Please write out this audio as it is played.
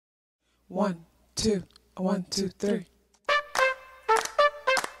1, 2, 1, 2, 3.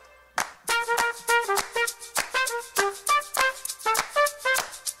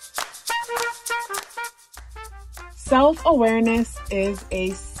 Self-awareness is a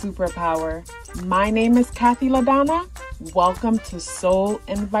superpower. My name is KathyLaDonna. Welcome to Soul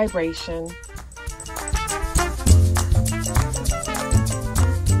and Vibration.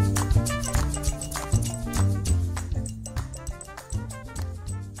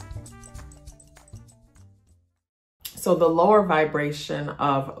 So the lower vibration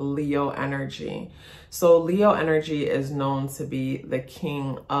of Leo energy. So Leo energy is known to be the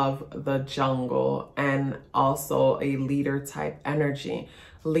king of the jungle and also a leader type energy.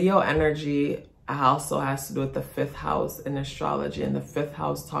 Leo energy also has to do with the 5th house in astrology, and the 5th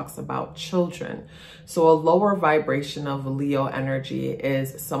house talks about children. So a lower vibration of Leo energy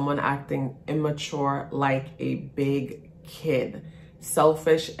is someone acting immature like a big kid,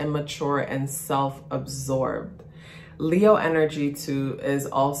 selfish, immature, and self-absorbed. Leo energy too is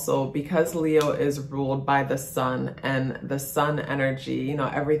also, because Leo is ruled by the sun, and the sun energy, you know,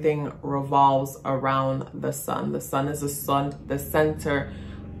 everything revolves around the sun. The sun is the center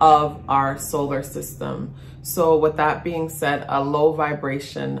of our solar system. So with that being said, a low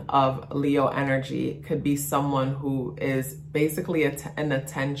vibration of Leo energy could be someone who is basically an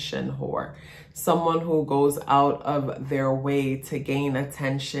attention whore. Someone who goes out of their way to gain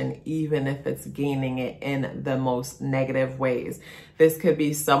attention, even if it's gaining it in the most negative ways. This could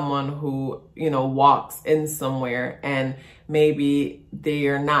be someone who, you know, walks in somewhere and maybe they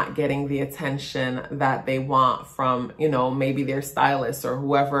are not getting the attention that they want from, you know, maybe their stylist or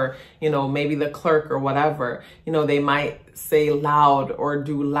whoever, you know, maybe the clerk or whatever. You know, they might say loud or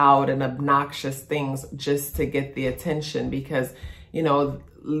do loud and obnoxious things just to get the attention, because, you know,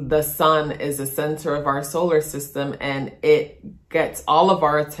 the sun is the center of our solar system and it gets all of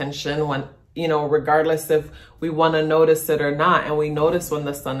our attention when, you know, regardless if we want to notice it or not. And we notice when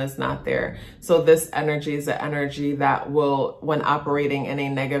the sun is not there. So this energy is an energy that will, when operating in a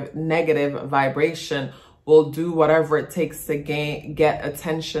negative vibration, will do whatever it takes to get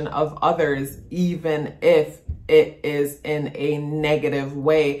attention of others, even if it is in a negative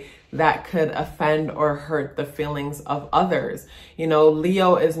way that could offend or hurt the feelings of others. You know,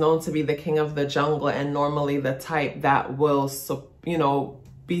 Leo is known to be the king of the jungle and normally the type that will, you know,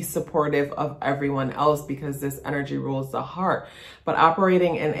 be supportive of everyone else because this energy rules the heart. But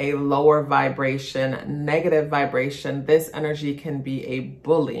operating in a lower vibration, negative vibration, this energy can be a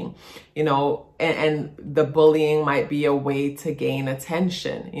bully, you know, and the bullying might be a way to gain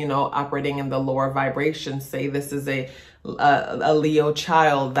attention, you know, operating in the lower vibration. Say this is a Leo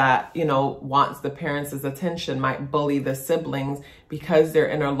child that, you know, wants the parents' attention, might bully the siblings because they're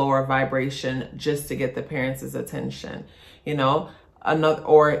in a lower vibration just to get the parents' attention, you know.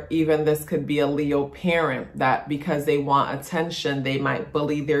 Or even this could be a Leo parent that because they want attention, they might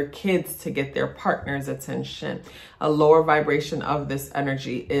bully their kids to get their partner's attention. A lower vibration of this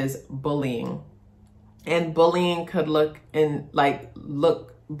energy is bullying. And bullying could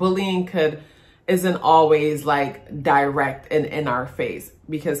isn't always like direct and in our face,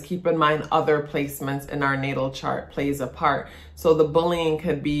 because keep in mind other placements in our natal chart plays a part. So the bullying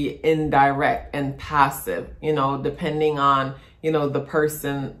could be indirect and passive, you know, depending on, you know, the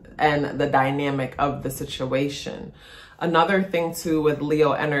person and the dynamic of the situation. Another thing too with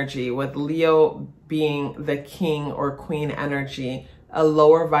Leo energy, with Leo being the king or queen energy, a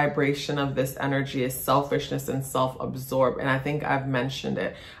lower vibration of this energy is selfishness and self-absorbed. And I think I've mentioned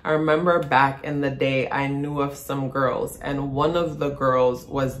it. I remember back in the day, I knew of some girls, and one of the girls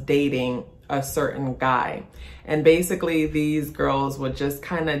was dating a certain guy. And basically these girls would just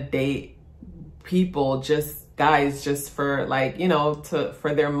kind of date people, guys, just for like, you know,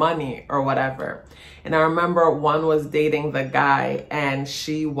 for their money or whatever. And I remember one was dating the guy and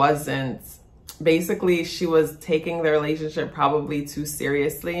she was taking the relationship probably too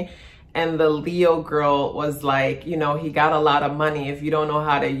seriously. And the Leo girl was like, you know, he got a lot of money. If you don't know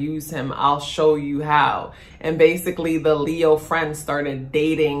how to use him, I'll show you how. And basically the Leo friend started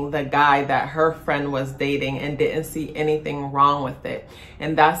dating the guy that her friend was dating and didn't see anything wrong with it.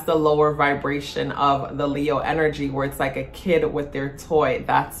 And that's the lower vibration of the Leo energy, where it's like a kid with their toy.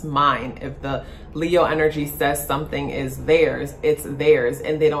 That's mine. If the Leo energy says something is theirs, it's theirs,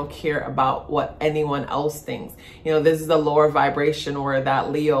 and they don't care about what anyone else thinks. You know, this is the lower vibration where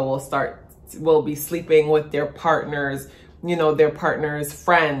that Leo will be sleeping with their partners, you know, their partner's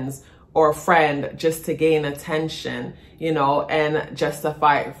friends or friend just to gain attention, you know, and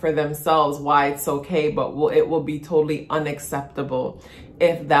justify for themselves why it's okay, but it will be totally unacceptable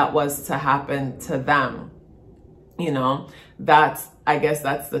if that was to happen to them. You know, that's I guess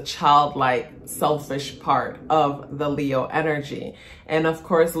that's the childlike, selfish part of the Leo energy. And of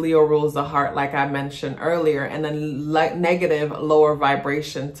course, Leo rules the heart, like I mentioned earlier, and then negative lower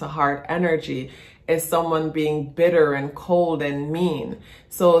vibration to heart energy is someone being bitter and cold and mean.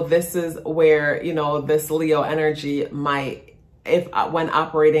 So this is where, you know, this Leo energy might, when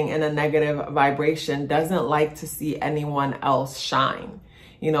operating in a negative vibration, doesn't like to see anyone else shine.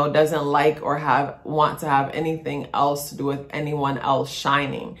 You know, doesn't like or want to have anything else to do with anyone else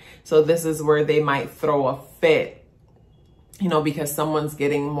shining. So this is where they might throw a fit, you know, because someone's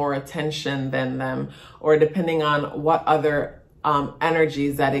getting more attention than them, or depending on what other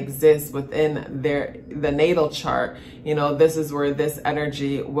energies that exist within the natal chart. You know, this is where this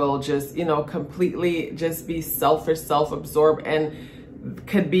energy will just, you know, completely just be selfish, self-absorbed, and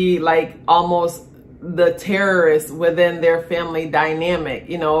could be like almost the terrorist within their family dynamic,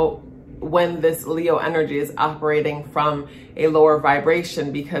 you know, when this Leo energy is operating from a lower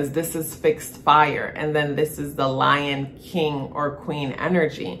vibration, because this is fixed fire, and then this is the lion, king, or queen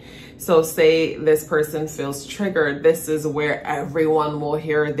energy. So say this person feels triggered, this is where everyone will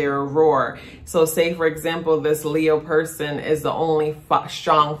hear their roar. So say, for example, this Leo person is the only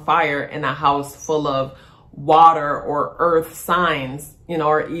strong fire in a house full of water or earth signs, you know,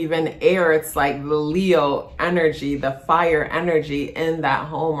 or even air. It's like the Leo energy, the fire energy in that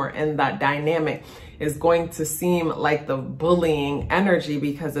home or in that dynamic is going to seem like the bullying energy,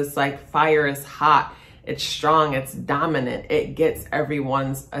 because it's like fire is hot, it's strong, it's dominant, it gets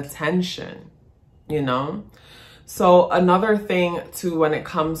everyone's attention, you know. So another thing too, when it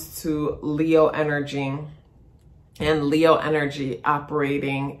comes to Leo energy and Leo energy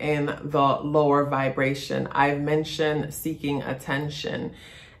operating in the lower vibration, I've mentioned seeking attention.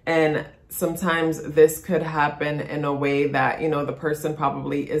 And sometimes this could happen in a way that, you know, the person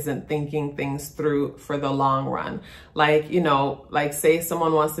probably isn't thinking things through for the long run. Like, you know, like say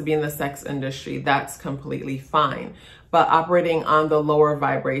someone wants to be in the sex industry, that's completely fine. But operating on the lower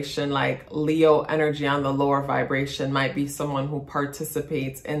vibration, like Leo energy on the lower vibration, might be someone who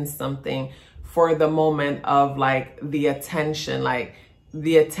participates in something for the moment of like the attention, like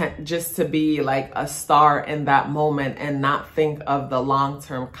just to be like a star in that moment, and not think of the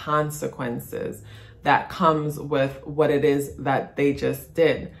long-term consequences that comes with what it is that they just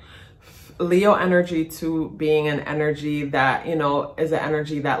did. Leo energy too, being an energy that, you know, is an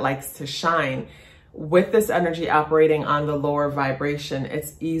energy that likes to shine. With this energy operating on the lower vibration,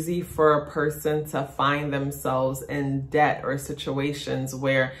 it's easy for a person to find themselves in debt or situations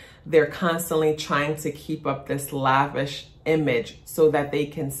where they're constantly trying to keep up this lavish image so that they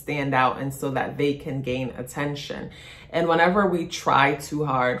can stand out and so that they can gain attention. And whenever we try too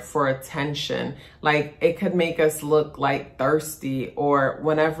hard for attention, like it could make us look like thirsty, or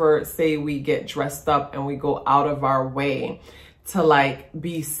whenever, say, we get dressed up and we go out of our way to like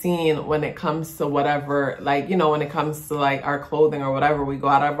be seen when it comes to whatever, like, you know, when it comes to like our clothing or whatever, we go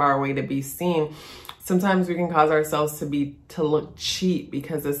out of our way to be seen. Sometimes we can cause ourselves to look cheap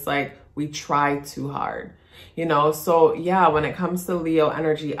because it's like we try too hard, you know? So yeah, when it comes to Leo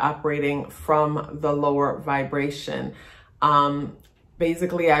energy operating from the lower vibration,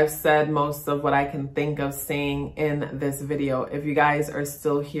 basically I've said most of what I can think of saying in this video. If you guys are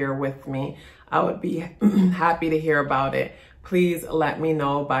still here with me, I would be happy to hear about it. Please let me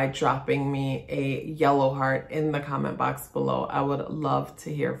know by dropping me a yellow heart in the comment box below. I would love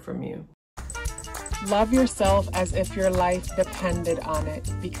to hear from you. Love yourself as if your life depended on it,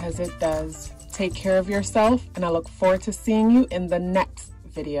 because it does. Take care of yourself, and I look forward to seeing you in the next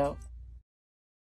video.